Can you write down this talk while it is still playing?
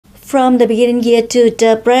From the beginning year to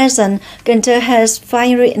the present, Cần Thơ has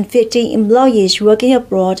 550 employees working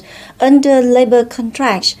abroad under labor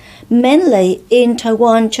contracts, mainly in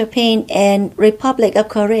Taiwan, Japan, and Republic of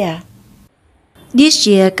Korea. This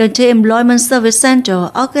year, Cần Thơ Employment Service Center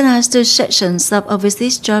organized 2 sessions of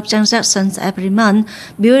overseas job transactions every month,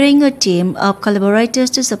 building a team of collaborators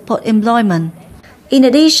to support employment. In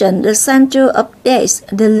addition, the center updates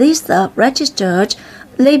the list of registered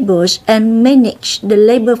laborers and manage the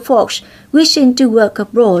labor force wishing to work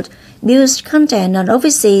abroad, builds content on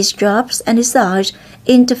overseas jobs and designs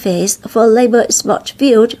interface for labor export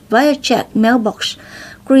field via check mailbox,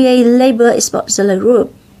 create labor export seller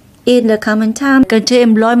group. In the coming time, Cần Thơ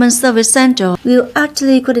Employment Service Center will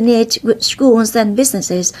actively coordinate with schools and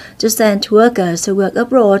businesses to send workers to work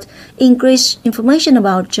abroad, increase information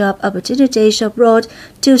about job opportunities abroad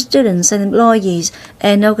to students and employees,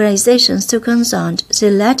 and organizations to consult,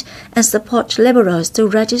 select, and support laborers to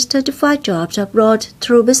register to find jobs abroad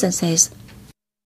through businesses.